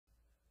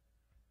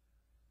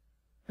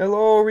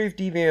Hello,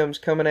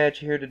 ReefDVMS coming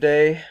at you here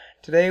today.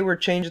 Today we're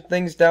changing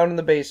things down in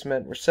the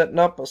basement. We're setting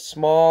up a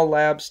small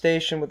lab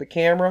station with a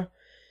camera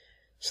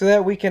so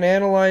that we can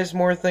analyze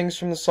more things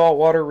from the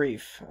saltwater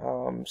reef.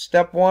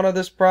 Step one of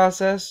this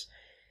process,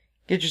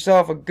 get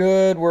yourself a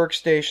good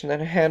workstation that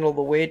can handle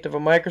the weight of a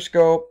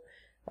microscope,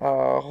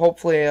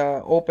 hopefully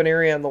an open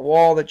area on the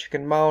wall that you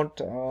can mount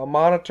a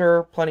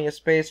monitor, plenty of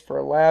space for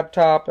a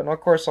laptop, and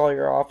of course all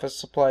your office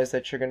supplies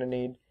that you're going to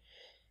need.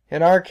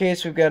 In our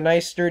case, we've got a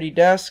nice sturdy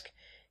desk.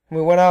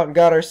 We went out and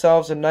got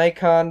ourselves a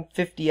Nikon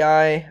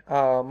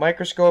 50i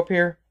microscope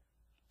here.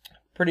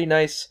 Pretty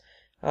nice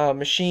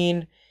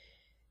machine.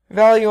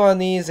 Value on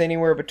these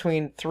anywhere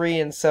between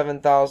 $3,000 and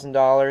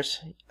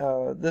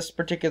 $7,000. This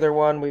particular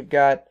one, we've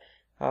got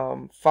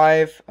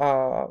 5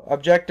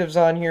 objectives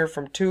on here,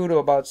 from 2 to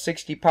about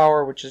 60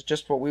 power, which is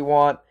just what we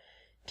want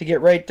to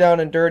get right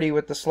down and dirty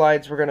with the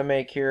slides we're going to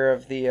make here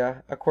of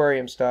the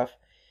aquarium stuff.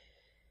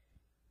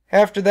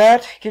 After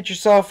that, get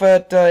yourself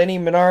at any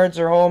Menards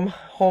or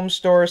home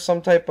store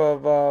some type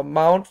of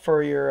mount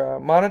for your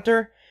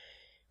monitor.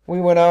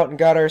 We went out and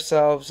got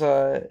ourselves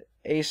a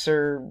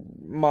Acer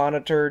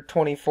monitor,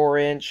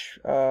 24-inch.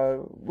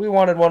 We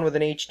wanted one with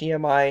an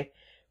HDMI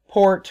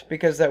port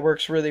because that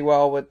works really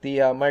well with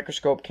the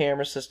microscope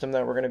camera system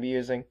that we're going to be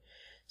using.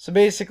 So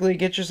basically,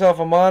 get yourself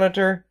a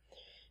monitor.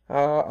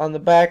 On the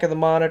back of the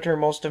monitor,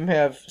 most of them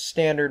have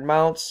standard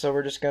mounts, so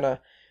we're just going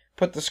to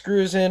put the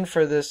screws in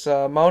for this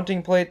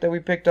mounting plate that we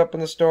picked up in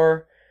the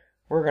store.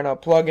 We're going to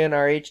plug in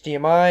our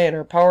HDMI and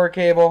our power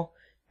cable,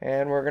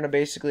 and we're going to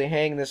basically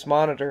hang this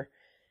monitor.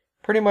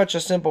 Pretty much a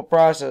simple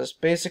process.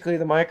 Basically,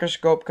 the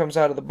microscope comes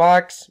out of the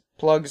box,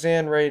 plugs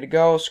in, ready to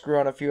go, screw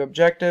on a few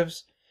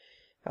objectives,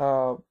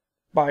 buy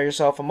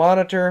yourself a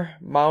monitor,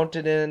 mount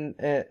it in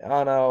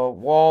on a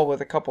wall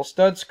with a couple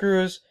stud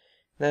screws,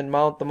 then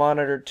mount the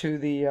monitor to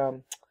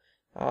the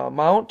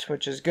mount,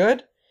 which is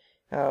good.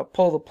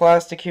 Pull the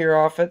plastic here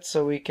off it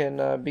so we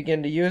can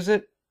begin to use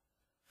it,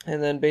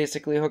 and then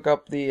basically hook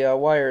up the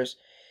wires.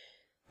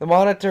 The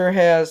monitor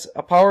has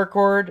a power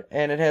cord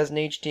and it has an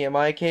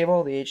HDMI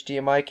cable. The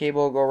HDMI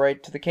cable will go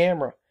right to the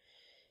camera.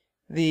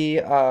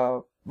 The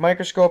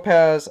microscope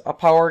has a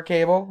power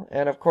cable,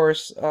 and of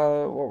course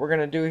what we're going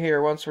to do here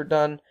once we're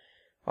done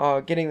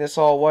getting this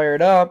all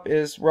wired up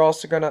is we're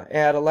also going to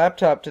add a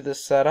laptop to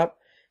this setup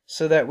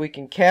so that we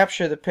can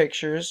capture the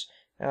pictures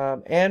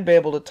and be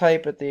able to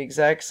type at the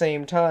exact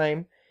same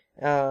time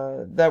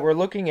that we're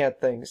looking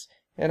at things.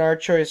 In our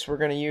choice, we're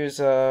going to use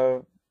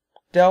a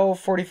Dell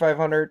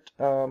 4500.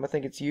 I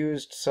think it's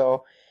used,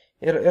 so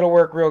it'll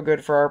work real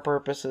good for our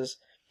purposes.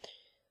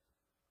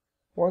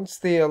 Once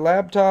the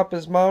laptop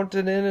is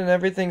mounted in and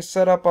everything's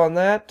set up on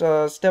that,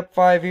 step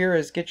 5 here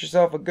is get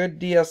yourself a good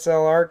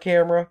DSLR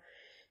camera.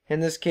 In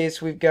this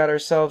case, we've got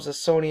ourselves a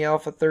Sony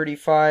Alpha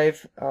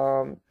 35,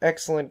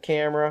 excellent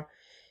camera.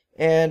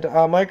 And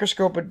a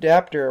microscope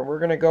adapter. We're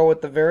going to go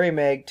with the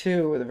VariMag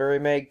 2. The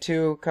VariMag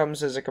 2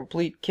 comes as a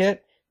complete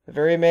kit. The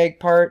VariMag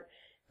part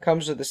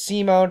comes with a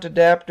C-mount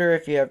adapter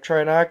if you have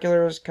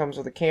trinoculars. Comes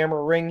with a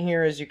camera ring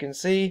here, as you can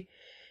see.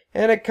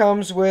 And it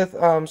comes with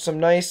some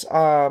nice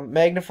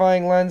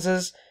magnifying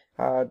lenses,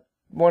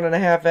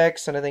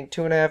 1.5x and I think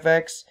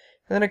 2.5x.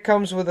 And then it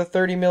comes with a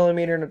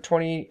 30mm and a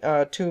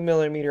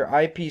 22mm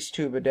eyepiece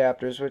tube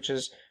adapters, which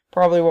is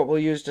probably what we'll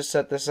use to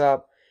set this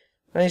up.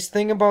 Nice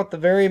thing about the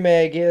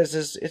VariMag is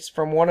it's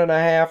from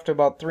 1.5 to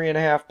about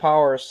 3.5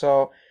 power,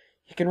 so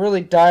you can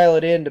really dial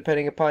it in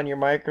depending upon your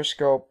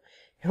microscope.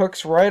 It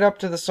hooks right up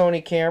to the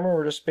Sony camera.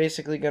 We're just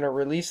basically going to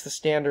release the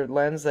standard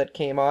lens that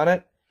came on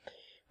it.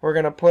 We're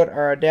going to put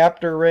our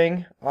adapter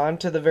ring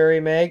onto the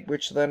VariMag,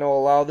 which then will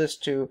allow this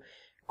to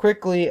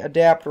quickly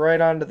adapt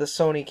right onto the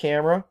Sony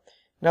camera.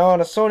 Now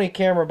on a Sony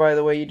camera, by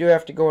the way, you do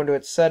have to go into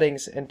its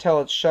settings and tell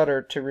its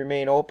shutter to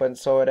remain open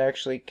so it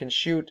actually can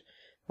shoot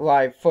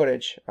live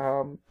footage,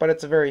 but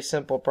it's a very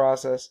simple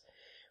process.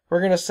 We're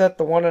going to set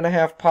the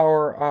 1.5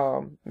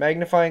 power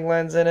magnifying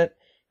lens in it,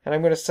 and I'm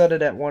going to set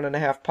it at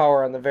 1.5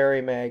 power on the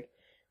VariMag.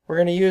 We're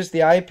going to use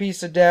the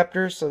eyepiece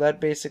adapter, so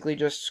that basically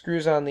just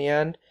screws on the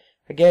end.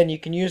 Again, you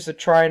can use the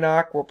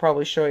Trinoc. We'll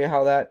probably show you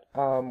how that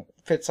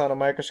fits on a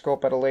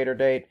microscope at a later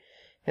date.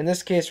 In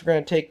this case, we're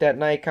going to take that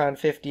Nikon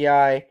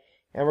 50i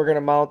and we're going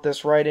to mount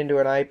this right into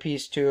an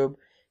eyepiece tube.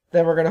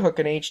 Then we're going to hook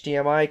an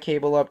HDMI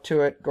cable up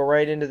to it, go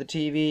right into the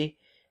TV.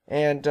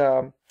 And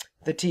the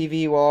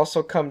TV will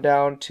also come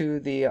down to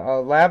the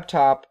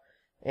laptop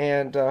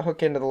and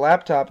hook into the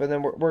laptop, and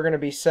then we're going to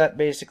be set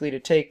basically to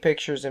take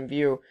pictures in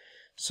view.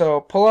 So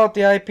pull out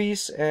the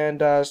eyepiece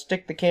and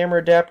stick the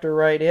camera adapter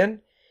right in,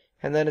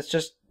 and then it's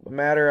just a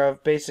matter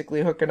of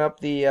basically hooking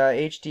up the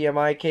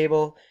HDMI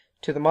cable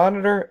to the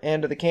monitor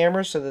and to the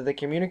camera so that they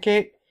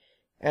communicate.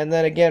 And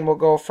then again, we'll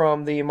go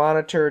from the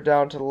monitor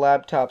down to the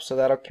laptop, so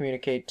that'll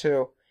communicate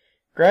too.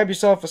 Grab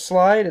yourself a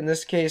slide. In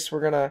this case,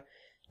 we're going to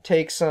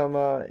take some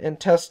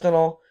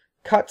intestinal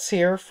cuts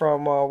here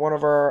from one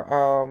of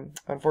our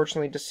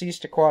unfortunately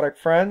deceased aquatic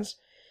friends.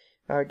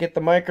 Get the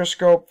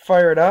microscope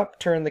fired up,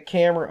 turn the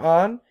camera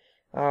on.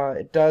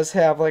 It does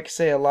have, like I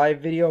say, a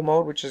live video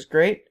mode, which is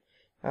great.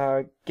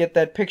 get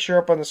that picture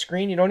up on the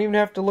screen. You don't even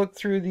have to look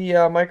through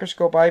the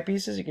microscope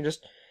eyepieces. You can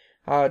just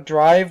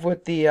drive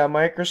with the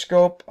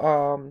microscope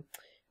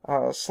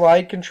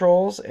slide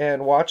controls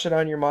and watch it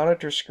on your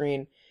monitor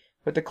screen.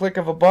 With the click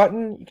of a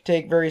button, you can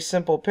take very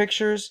simple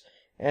pictures,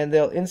 and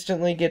they'll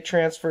instantly get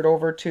transferred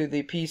over to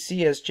the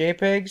PC as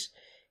JPEGs.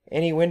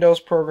 Any Windows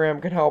program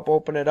can help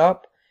open it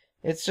up.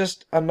 It's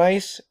just a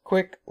nice,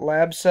 quick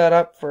lab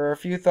setup for a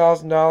few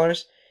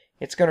 $1,000s.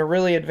 It's going to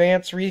really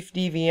advance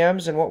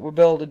ReefDVMS and what we'll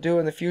be able to do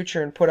in the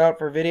future and put out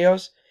for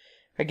videos.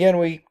 Again,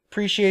 we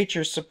appreciate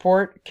your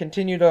support.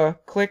 Continue to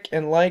click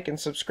and like and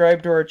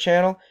subscribe to our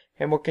channel,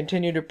 and we'll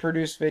continue to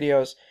produce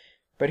videos.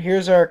 But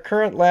here's our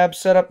current lab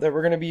setup that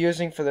we're going to be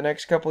using for the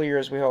next couple of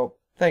years, we hope.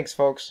 Thanks,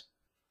 folks.